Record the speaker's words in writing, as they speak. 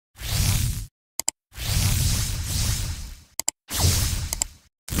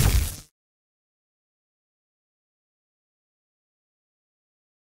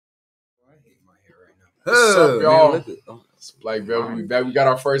What's up, y'all? Like, we got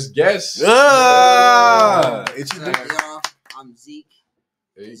our first guest. It's y'all. I'm Zeke.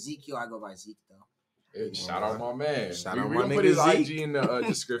 Hey. Ezekiel, I go by Zeke though. Hey, shout out my man. Shout we out we my gonna put nigga his Zeke. IG in the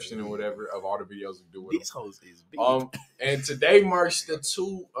description and whatever of all the videos we do with These him. hoes is big. And today marks the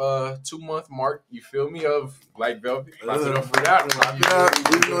 2-month mark. You feel me? Of Black Velvet. Clap it up for that one.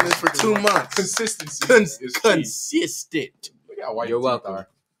 We've been doing this for 2 months. Consistency is key. Consistent. Look how white You're teeth welcome. are.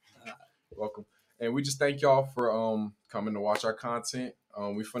 Welcome. And we just thank y'all for coming to watch our content.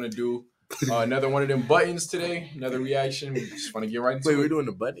 We finna do another one of them buttons today. Another reaction. We just want to get right into Wait, it. we're doing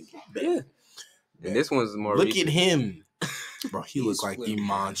the button? Yeah. And this one's more Look recent. at him. Bro, he He's looks like flipping.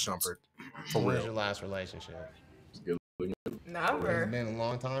 Iman Shumpert. For When was real. your last relationship? It's Never. been a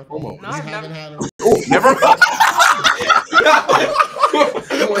long time. Homo. No, I've never. Had a Never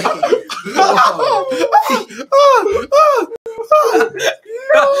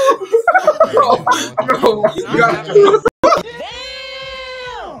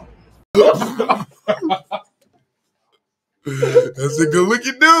That's a good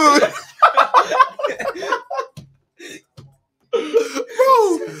looking dude.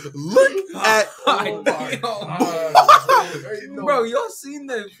 Bro, look at Bro, y'all seen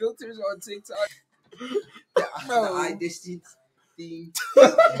the filters on TikTok? The Bro. eye distance thing.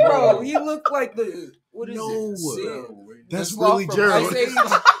 Bro, he looked like the what is No. it? Sid? That's The sloth really from Gerald. Ice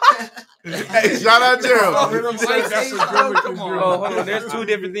Age? Hey, shout out Gerald. Ice Age, bro, come on. Oh, hold on. There's two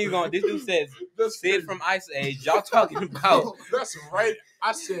different things on. This dude says Sid from Ice Age. Y'all talking about? That's right.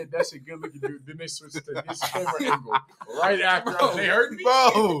 I said that's a good looking dude. Then they switched to this camera angle right after they heard me.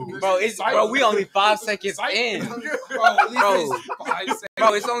 Bro, we only 5 seconds in. Bro,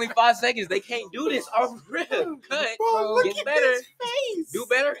 it's only 5 seconds. They can't do this off rip. Cut. Bro, look Get at better. his face. Do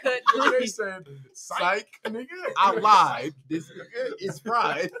better. Cut. They said psych, nigga. I lied. This nigga is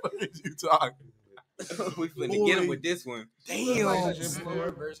pride. What are you talking? We finna get him with this one. Damn.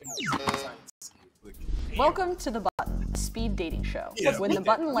 Welcome to the button, a speed dating show. Yeah. When the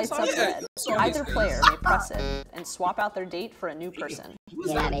button lights up red, either player may press it and swap out their date for a new person.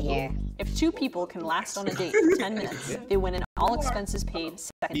 Get out of here. If 2 people can last on a date for 10 minutes, they win an all expenses paid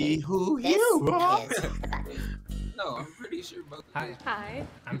second date. Who This you? is the button. No, I'm pretty sure both. Hi, Hi,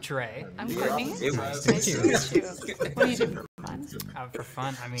 I'm Trey. I'm Courtney. Nice Nice to meet you. What do you do for fun? For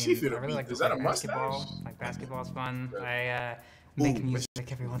fun, I She mean, finna I really like to is that play a mustache? basketball. Like basketball's fun. I make music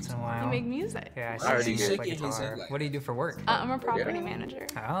every once in a while. You make music? Yeah, I already sing, get play shaking his guitar. head like- What do you do for work? I'm a property manager.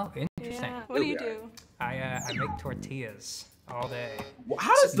 Oh, interesting. Yeah. What do you do? I make tortillas all day.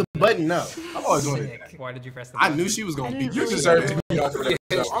 How does the button know? I'm always wondering. Sick. Why did you press the I button? knew she was gonna be. You deserve to be off for that.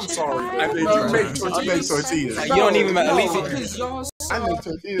 I'm sorry. I I make make tortillas. Like, you don't even at least. Because y'all I saw make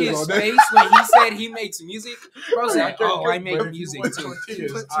tortillas his all day. face when he said he makes music. Bro, was like, oh, I make music too.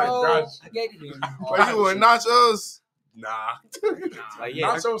 I get it in. Like you want nachos? Nah. Like, yeah.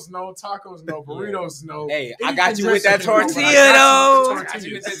 Nachos no, tacos no, burritos no. Hey, I got you with that Dressing, tortilla no, but though. I got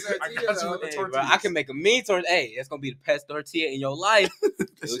you with the tortillas. I got you with the Hey, bro, tortillas. I can make a mean tortilla. Hey, that's gonna be the best tortilla in your life.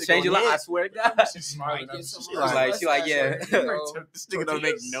 It'll shit change your gonna life. I hit. swear to God. She's smiling at me. She like, yeah. This nigga don't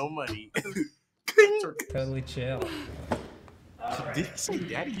make no money. Totally chill. Did he say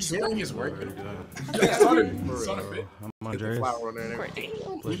daddy? Chilling is working. Yeah, son of it. I'm Andreas. Flower on there. Courtney.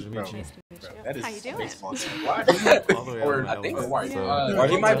 Pleasure to meet you. That is How you doing? baseball team. Black All the way or out I in think LA. it's white. Or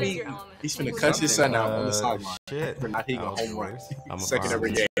he might be. He's finna cut his son out on the sideline. Shit. For not hitting a home run. I'm a Second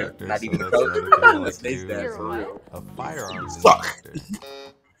every firearms game. instructor, Not so even a that's coach. another thing I like to Stays do. there You're for what? real. A firearms Fuck. instructor.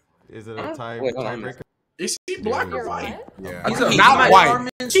 Is it a Wait, hold on. tiebreaker? Is he black or You're white? what? Yeah. He's a Not firearm white.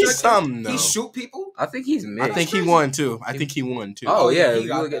 instructor? He's some though. He shoot people? I think he's mixed. I think he won too. I think he won too. Oh yeah, He if you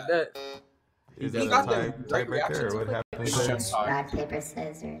got look at that. Is He that a got the great tiebreaker reactions or what with it. happens? Rock, paper,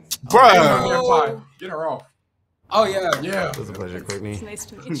 scissors. Bruh. Get her off. Oh yeah. Yeah. It was a pleasure, Courtney. It's nice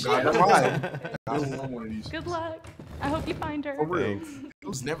to meet you. God, why? I don't want one of these. Good luck. I hope you find her. For real. Thanks.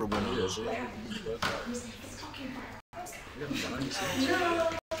 Those never win on this.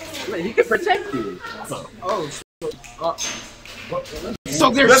 He can protect you. Oh, So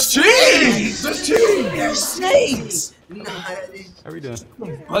there's cheese! There's cheese! there's snakes. How are we doing?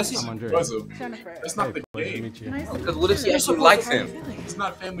 Pussy. I'm Andreas. What's up? Jennifer. That's not the Pleasure to game. meet you. Because what if she actually likes him? It's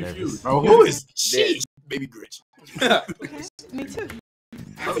not Family Feud. Bro, who is cheese? Baby Grinch. Me too.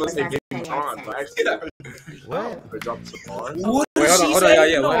 I was gonna say Game of Thrones, but actually, What? they dropped some bars. What Wait, did hold on, she hold on, say? yeah,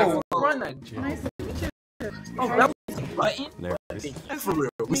 yeah. No. Run that. Oh, that was a button? Nervous. For real.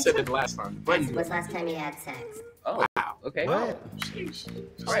 We said it last time. When's last time you had sex? Oh, okay. What?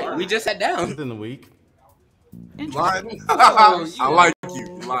 Right, we just sat down. Within a week. Lying. Oh, you- I like you.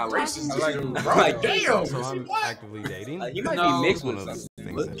 Lying. Racist. I like you. Bro, Like, damn. So I'm actively dating. He might No. be mixed One with of something.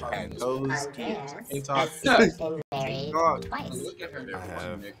 things that happen. Those Andreas ain't has talking. been married God. twice. Look at her there. I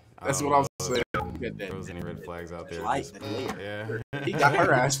have. That's I what don't I was know saying. if Look at There that. was any red flags out there. Like Just- the layer. yeah. He got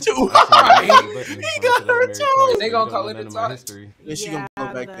her ass too. He got her too. They gonna call it a talk. history. Yeah, she gonna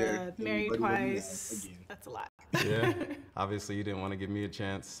go back there. Married Buddy, twice. again. That's a lot. Yeah. Obviously, you didn't want to give me a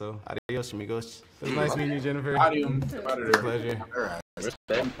chance. So, adios, amigos. It was nice meeting you, Jennifer. Adium. Out of there. Pleasure. Her ass.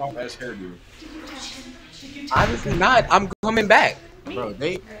 Pop ass hairdo. Obviously not. I'm coming back. Bro,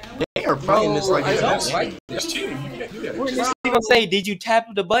 they are playing this like I it's don't us. like this cheating. You can't do that. What is she gonna say? Did you tap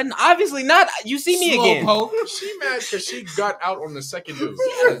the button? Obviously not. You see me again. She mad because she got out on the second dude.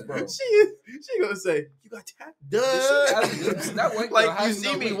 Bro. She gonna say, you got tapped? That Like, you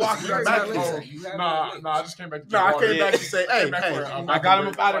see me walking back. Nah, I just came back to No, I water. came back to say, hey, back hey, for I got him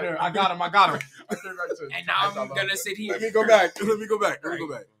up out of there. I got him. I came back to And now I'm gonna sit here. Let me go back. Let me go back.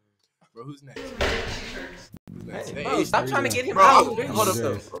 Bro, who's next? Who's next? Hey, Bro, stop trying to get him Bro, out. hold up.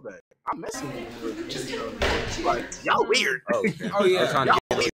 Yes. Go back. I'm messing with you. Like, y'all weird. Oh yeah. How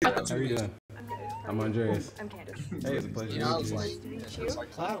are you doing? I'm Andreas. I'm Candace. Hey, it's a pleasure. Yeah, I was meeting you.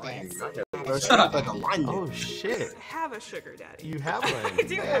 like, Candace. Bro, she look like a lineman. Oh shit! I have a sugar daddy. You have one. I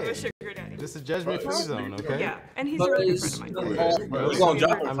do have a Hey, sugar daddy. this is judgment-free zone, okay? Yeah, and he's a really good friend of mine. You gonna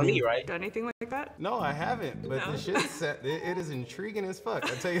drop him for me, right? Done anything like that? No, I haven't. But No. the shit it is intriguing as fuck.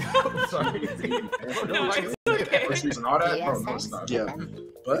 I tell you. I'm sorry. No, it's okay. first reason all that? Bro, no, DSS? it's not. Yeah.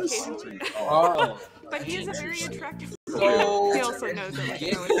 Buzz? Occasionally. Oh. But he is a very attractive So- He also knows that, like,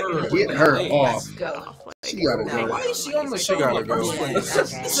 Get no one her. Get her off. off. Like, She gotta go. Why is she on the She show? gotta go.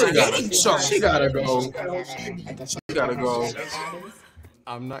 She gotta go. She gotta go.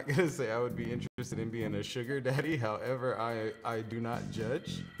 I'm not gonna say I would be interested in being a sugar daddy. However, I do not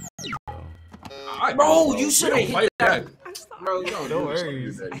judge. Bro, you should have hit that. I'm sorry. Bro, No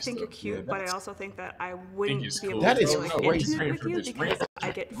worries. I think you're cute, but I also think that I wouldn't it's be able cool. to That be is like crazy. intimate with you This because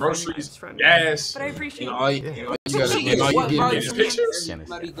I get friend Groceries, vibes from you. gas. But I appreciate And all you gotta and all you get is pictures.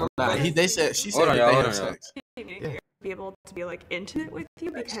 Nah, they said she Hold said on, that they y'all, have hold on. sex. be able to be like intimate with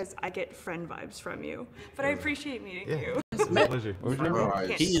you because I get friend vibes from you. But I appreciate meeting Yeah. you. It's a pleasure. What was your name? Bro,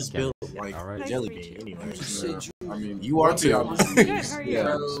 he is built like All right. a jelly Nice to bean meet anyway. I mean, You are too. Good, how are you?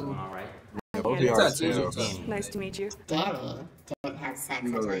 Yeah. I'm Both of y'all Candace. are too. Nice to meet you. Danny didn't have sex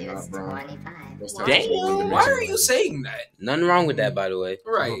No, until he you're was not, bro. 25. Damn, why are you saying that? Nothing wrong with that, by the way.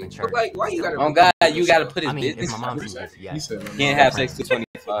 Right. But like, why you gotta? Oh God, you gotta put his I mean, if business. my mom sees this, He yes. said, Can't have sex till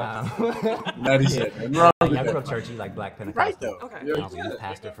 25. Maddie said, Yeah, wrong I with grew that. up churchy, like Black Pentecostal. Right though. Okay. I was a youth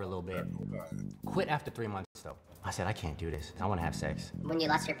pastor for a little bit. Quit after 3 months though. I said I can't do this. I want to have sex. When you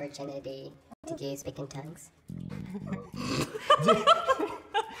lost your virginity, did you speak in tongues?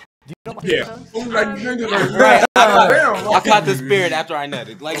 yeah. Right. I caught the spirit after I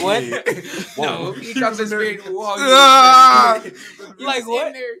nutted. Like what? No, he comes in spirit. Whoa, Like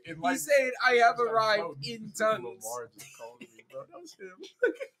what? He said, "I have arrived in tongues."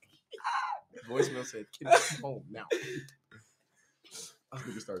 Voicemail said, "Can you home now?" I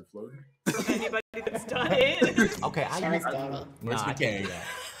think it started floating. Anybody that's done it. Okay, I Show us used Danny. Nah, I can't do that.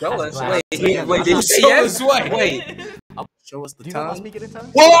 Show That's us. black. Wait, did you say yes? Wait. Show us the Do you know about tongue. speaking in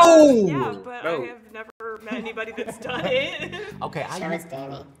tongues? Whoa! Yeah, but No. I have never met anybody that's done it. Okay, Show us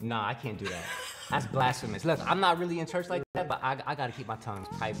Danny. Nah, I can't do that. That's blasphemous. Look, I'm not really in church like that, but I gotta keep my tongue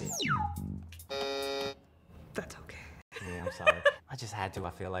private. That's okay. Yeah, I'm sorry. I just had to.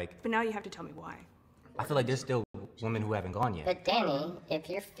 I feel like But now you have to tell me why. there's still women who haven't gone yet. But Danny, if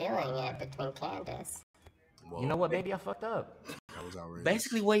you're feeling it between Candace, You know what? Maybe I fucked up. That was outrageous.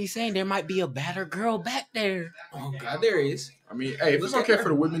 Basically, what he's saying, there might be a better girl back there. Oh God, there is. I mean, hey, if it's okay for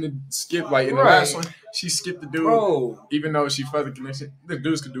the women to skip, like in the Right. last one, she skipped the dude, Bro. even though she felt the connection. The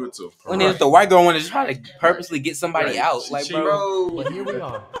dudes could do it too. When if the white girl wanted to try to purposely get somebody Right. out, like She- bro. But here we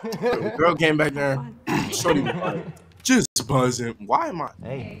are. The girl came back there. Shorty was like, just buzzing. Why am I?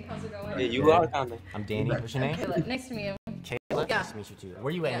 Hey, Yeah, you are kind of. I'm Danny. What's your name? Kayla, nice to meet you. Kayla. Yeah. Nice to meet you too.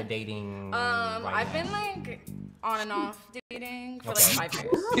 Where you at in the dating? right I've now? been like on and off dating for Okay. like 5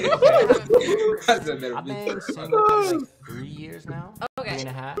 years. That's a better I've beat. been single for like 3 years now. Okay. 3 and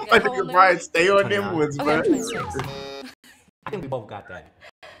a half. Yeah, Like, how old are Brian, you? stay on them 29. ones, Okay, bro. I'm 26. I think we both got that.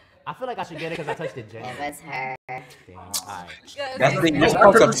 I feel like I should get it because I touched the J. it was her. Damn. All right. Yeah, That's okay. the you're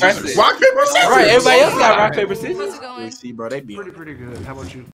supposed to press it. Rock, paper, scissors. Right, everybody else got rock paper scissors. How's it going? See, bro, they be Pretty good. How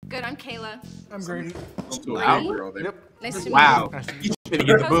about you? Good, I'm Kayla. I'm Grady. Still a Wow. big girl there. Nice to meet wow. you. You finna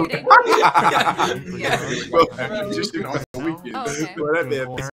get the How's your boot. day? Bro, just you know, on the weekend. Oh, okay. Bro, that man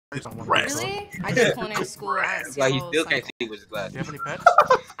is rest. Really? I did culinary school at It's like he Seattle still can't Cycle. see with his glasses. You have any pets?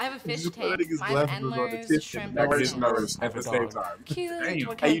 I have a fish That tank. nigga's I have glasses was on the antlers, tip shrimp, and back of his and nose at the same time. cute. Damn,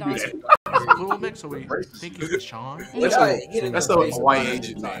 What how you kind do of that? Little mix, so we think he's Sean. That's the white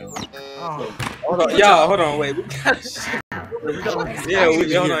agent name. Hold on, y'all. Hold on, wait. We got. Yeah,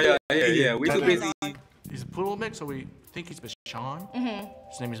 we hold on, yeah. We too busy. He's a poodle mix, so we think he's Sean.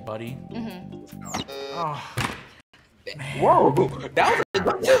 His name is Buddy. Oh. Whoa, that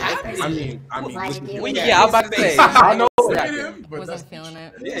was. I mean, yeah, I was about to say. I know that. Wasn't feeling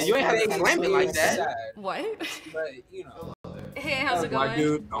it. Yeah, you ain't had to exclaim it like that. What? But you know. Hey, how's it going?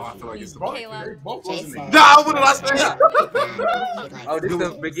 Dude. Oh, I feel like it's the Kayla. Nah, what did I say? Oh, this is the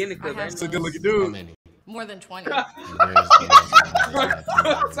beginning clip. It's a good looking dude. More than 20. I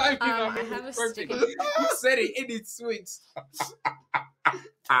have a stick. You said it and it switched.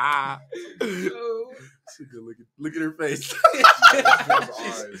 Look at her face.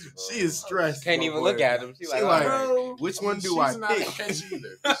 She is stressed. Can't even look at him. She like, bro, which one do I pick? She's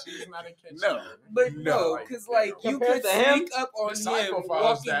not a catch. No, but no, because like you could sneak up on him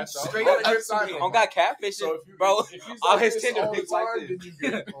walking straight up to him. On got catfishing, bro. All his Tinder pics like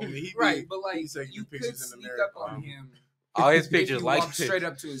this. Right, but like you could sneak up on him. All his pictures like walk straight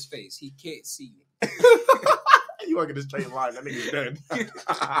up to his face. He can't see you. You walk in a straight line. That nigga's done.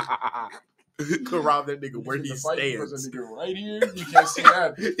 Could rob that nigga where he stands. Right here, you can't see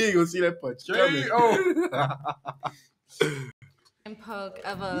that. He ain't gonna see that punch coming. And poke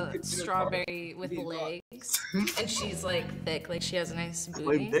of a strawberry with legs, and she's like thick, like she has a nice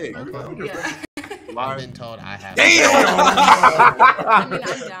booty. Big. Yeah. I've been told I have. Damn! I mean,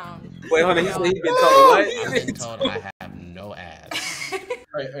 I'm down. Wait, hold on. He said he been told what? I've been told I have no ass.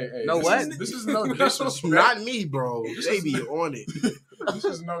 Hey. No what? This is no disrespect. Not me, bro. They be on it. This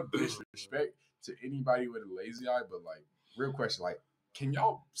is no disrespect to anybody with a lazy eye, but like, real question, like, can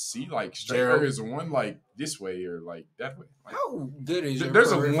y'all see like straight or is one like this way or like that way? Like, How good is your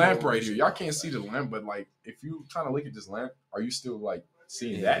there's a peripheral lamp right vision? here. Y'all can't see the lamp, but like, if you trying to look at this lamp, are you still like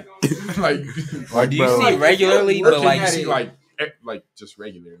seeing that? like Do you see regularly, but like you see like just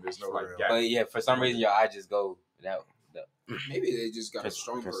regular? There's no like gap. But yeah, for some reason your eye just go that. Maybe they just got a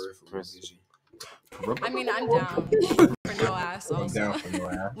strong peripheral vision. I mean, I'm down for no ass. Also. Down for no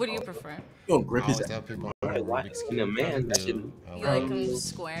ass. What do you prefer? You gonna grip his ass. Tell people In a man, that shit. You like them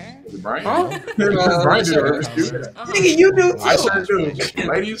square? Brian? Huh? Brian did it. Nigga, you do too. I sure do. It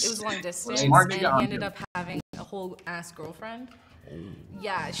Ladies, was long distance, smart and nigga, he ended up having a whole ass girlfriend.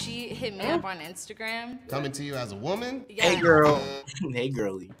 Yeah, she hit me up on Instagram. coming to you as a woman. Yeah. Hey, girl. Hey,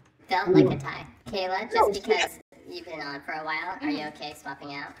 girly. Don't like a tie. Kayla, just because you've been on for a while, are you okay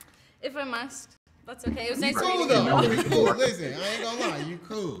swapping out? If I must, that's okay. It was nice Cool meeting though. you. You cool. Listen, I ain't gonna lie. You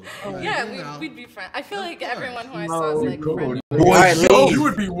cool. Like, Yeah, you know. we'd be friends. I feel like everyone who I saw is like cool. friend. You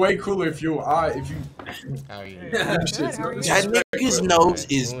would be way cooler if you How are you? That nigga's nose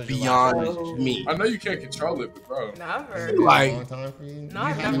is beyond me. I know you can't control it, but bro. Never. Like, Long time for you? No,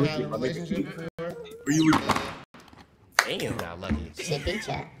 I've You haven't never. had a relationship before? are you? Damn. Got lucky. She beat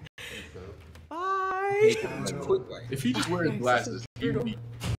ya. Bye. Quick way. If he just wears glasses, he would be.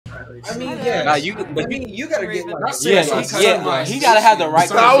 I mean, yeah. Nah, you gotta get like Yeah, he gotta have the right.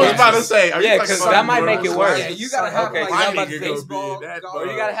 I was about to say, are you Yeah, talking because about that might make it worse. Yeah, you gotta have Okay, like my I'm about nigga to gonna say, baseball, be that Or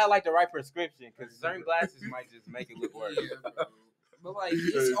you gotta have like the right prescription, because certain glasses might just make it look worse. Yeah, but like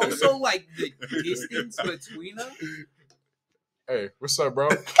it's also like the distance between them. Hey, what's up, bro?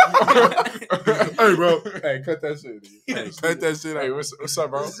 Hey, bro. Hey, cut that shit. Hey, cut that shit Hey, out. what's up,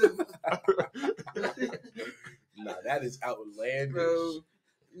 bro? Nah, that is outlandish. Bro,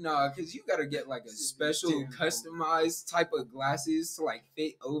 no, because you gotta get like a special customized type of glasses to like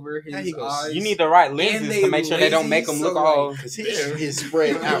fit over There his he goes. eyes. You need the right lenses they to make sure they don't make lazy, them look so, all. like, Cause his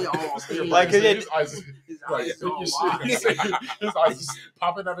spread out. Like, his eyes, his like, eyes all his wide. eyes just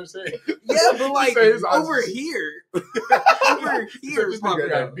popping out his head. Yeah, but like Say his eyes- over here, over here, This nigga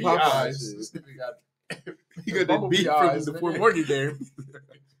got bee eyes. This nigga got. He got the Bumblebee beat eyes, from the nigga. Fort Morgan game.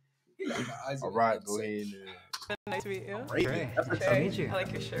 he got the eyes of All right, an go insect. ahead. Nice to meet you. Great. Okay. I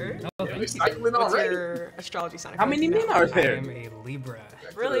like your shirt. You're cycling What's already. your astrology sign? How many men are I there? am a Libra.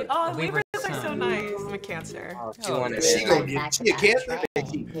 Really? Oh, Libra Libras are so sun. nice. I'm a Cancer. She wanted She it. gonna Fun get fact she a about cancer.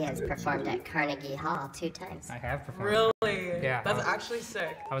 Trey, he has performed at Carnegie Hall 2 times. I have performed. Really? Yeah. That's actually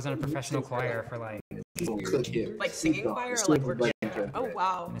sick. I was in a professional choir for like Cook him. Like singing choir or like orchestra? Oh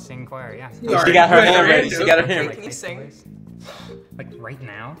wow. in a singing choir. Yeah. She got her hand ready. She got her hand Wait, ready. can you sing? Like right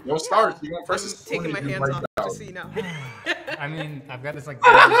now. Don't start. You gonna press I'm this? taking my hands off just so you know. I mean, I've got this like.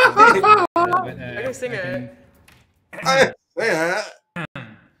 I can sing it.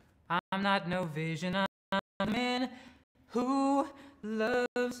 I'm not no vision. I'm a man who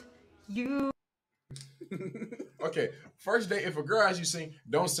loves you. Okay, first date. If a girl asks you sing,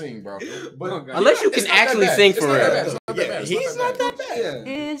 don't sing, bro. But Unless you can it's not that actually bad. sing It's for not that real. bad. It's not that bad. It's He's not that bad.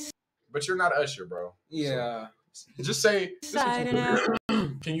 Yeah. Is but you're not Usher, bro. Yeah. So just say, Signing out.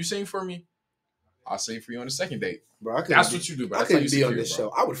 can you sing for me? I'll sing for you on the second date. Bro, That's what you do, bro. I That's how couldn't you be on secure, this bro.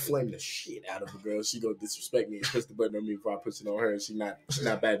 show. I would flame the shit out of a girl. She go disrespect me and push the button on me before I push it on her. She's not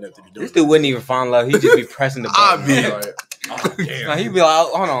bad enough to be doing This dude wouldn't even fall in love. He'd just be pressing the button. Damn. He'd be like,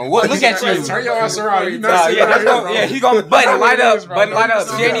 hold on, what? Look at you. Turn your ass around. You know, Yeah, he's going to button light up. Button light up.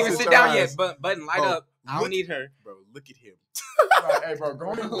 Bro, She ain't even sit sit your down ass. yet. Button light up. I don't need her. Bro, look at him. Hey, bro, go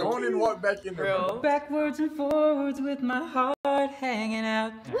on and walk back in there. Bro. Backwards and forwards with my heart hanging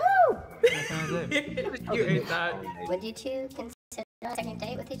out. Woo! That sounds good. You ate that. Would you two consider a second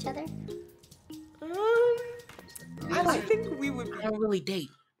date with each other? I think we would. I don't really date.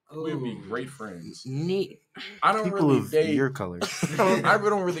 We would be great friends. Neat. I don't People really of date. your color. I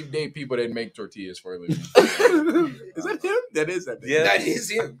don't really date people that make tortillas for a living. Is that him? That is that. Yeah. That is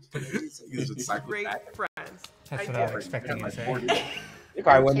him. Great friends. That's I what I was do. expecting you to say. He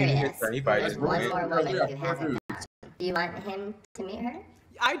probably wasn't even his turn. He probably There's just one went. more woman you haven't found. Do you want him to meet her?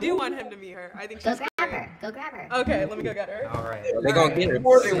 I do want him to meet her. I think Go she's grab great. her. Go grab her. Okay, let me go get her. All right. They gonna get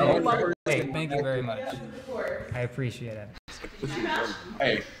her. Hey, thank you very much. I appreciate it.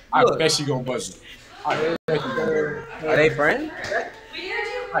 Hey, I bet she gonna buzz you. Are they friends? He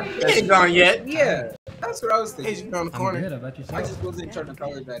ain't gone yet. Yeah, that's what I was thinking. He's around the I'm corner. good. How about I yourself? just wasn't trying to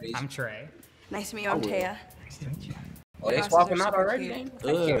call her that age. I'm Trey. Nice to meet you. I'm Taya. Nice to meet you. Oh, they Glasses swapping are out super already? cute.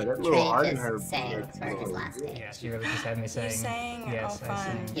 That little art in Trey her. just sang for his last name. Yeah, she really just had me saying. sang? Yes, Oh, I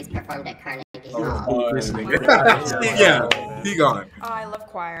fun. sing. He's performed at Carnegie Hall. Yeah, he gone. Oh, I love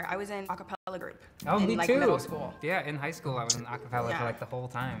choir. I was in a cappella group Oh, in me like too. middle school. Yeah, in high school I was in acapella for Yeah. like the whole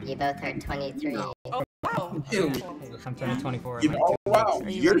time. You both are 23. Oh, wow. I'm turning 24. in You like know, 2 wow. weeks. Are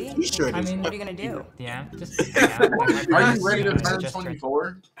you Your ready? t-shirt I is. mean, What are you gonna do? yeah, just yeah, like my Are you friends, ready to you know, turn just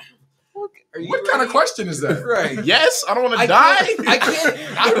 24? Are you What kind of ready? question is that? Right. Yes, I don't want I to die.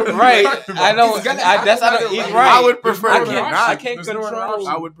 can't. Right. I don't. That's not. Right. I would prefer I to can't. not. I can't There's no other control. option.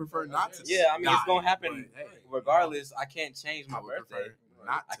 I would prefer not to. Yeah, I mean, it's die, gonna happen but, hey, regardless. I can't change my I would birthday. prefer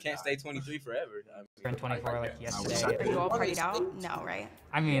not I to can't die. stay 23 forever. I mean, turned 24 like Are yesterday. you all partied out? No, right?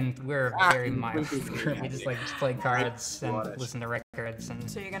 I mean, we're very mild. We just like play cards and listen to records and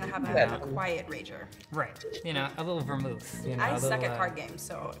So you're gonna have a quiet rager. right. You know, a little vermouth. You know, I a little, suck at card games,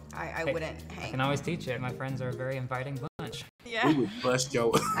 so I hey, wouldn't I hang. can always teach it. My friends are a very inviting bunch. Yeah. We would bust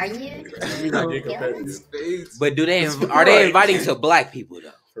your. Are you? We not get competitive. but are they inviting to black people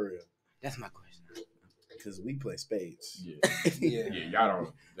though? For real. That's my question. Because we play spades. Yeah, yeah,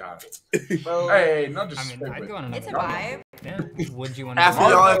 y'all don't. Bro, Hey, not I just. mean, I'd go on another. It's a vibe. Yeah. Would you want to? Half of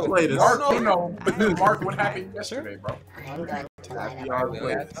y'all have played us. Mark, you know, Mark, what happened yesterday, bro? I'm going to light up y'all our played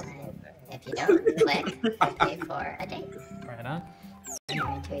room it. tonight. If you don't click, I pay for a date. Right on.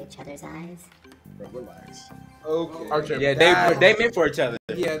 Staring into each other's eyes. Bro, relax. okay. Okay. Yeah, they meant for each other.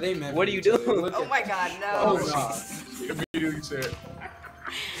 Yeah, they meant. What are you doing? Oh my god, Oh no. no. Immediately said.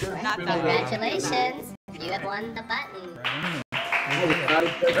 Not that. Congratulations, you have won the button.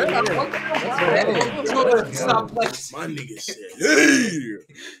 Stop flexing. My nigga said, hey,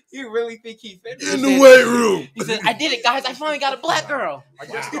 You really think he finished? in the weight room. He said, "I did it, guys. I finally got a black girl." I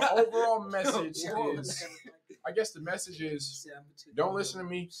guess the overall message is. I guess the message is. Don't listen to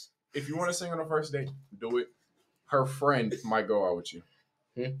me. If you want to sing on the first date, do it. Her friend might go out with you.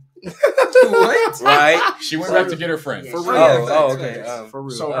 What? Right? She went back to get her friend. For real. Oh, okay. For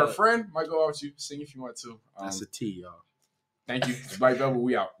real. So her friend might go out with you. Sing if you want to. That's a T, y'all. Thank you. Black Double,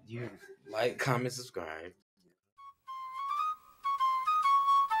 we out. You like, comment, subscribe.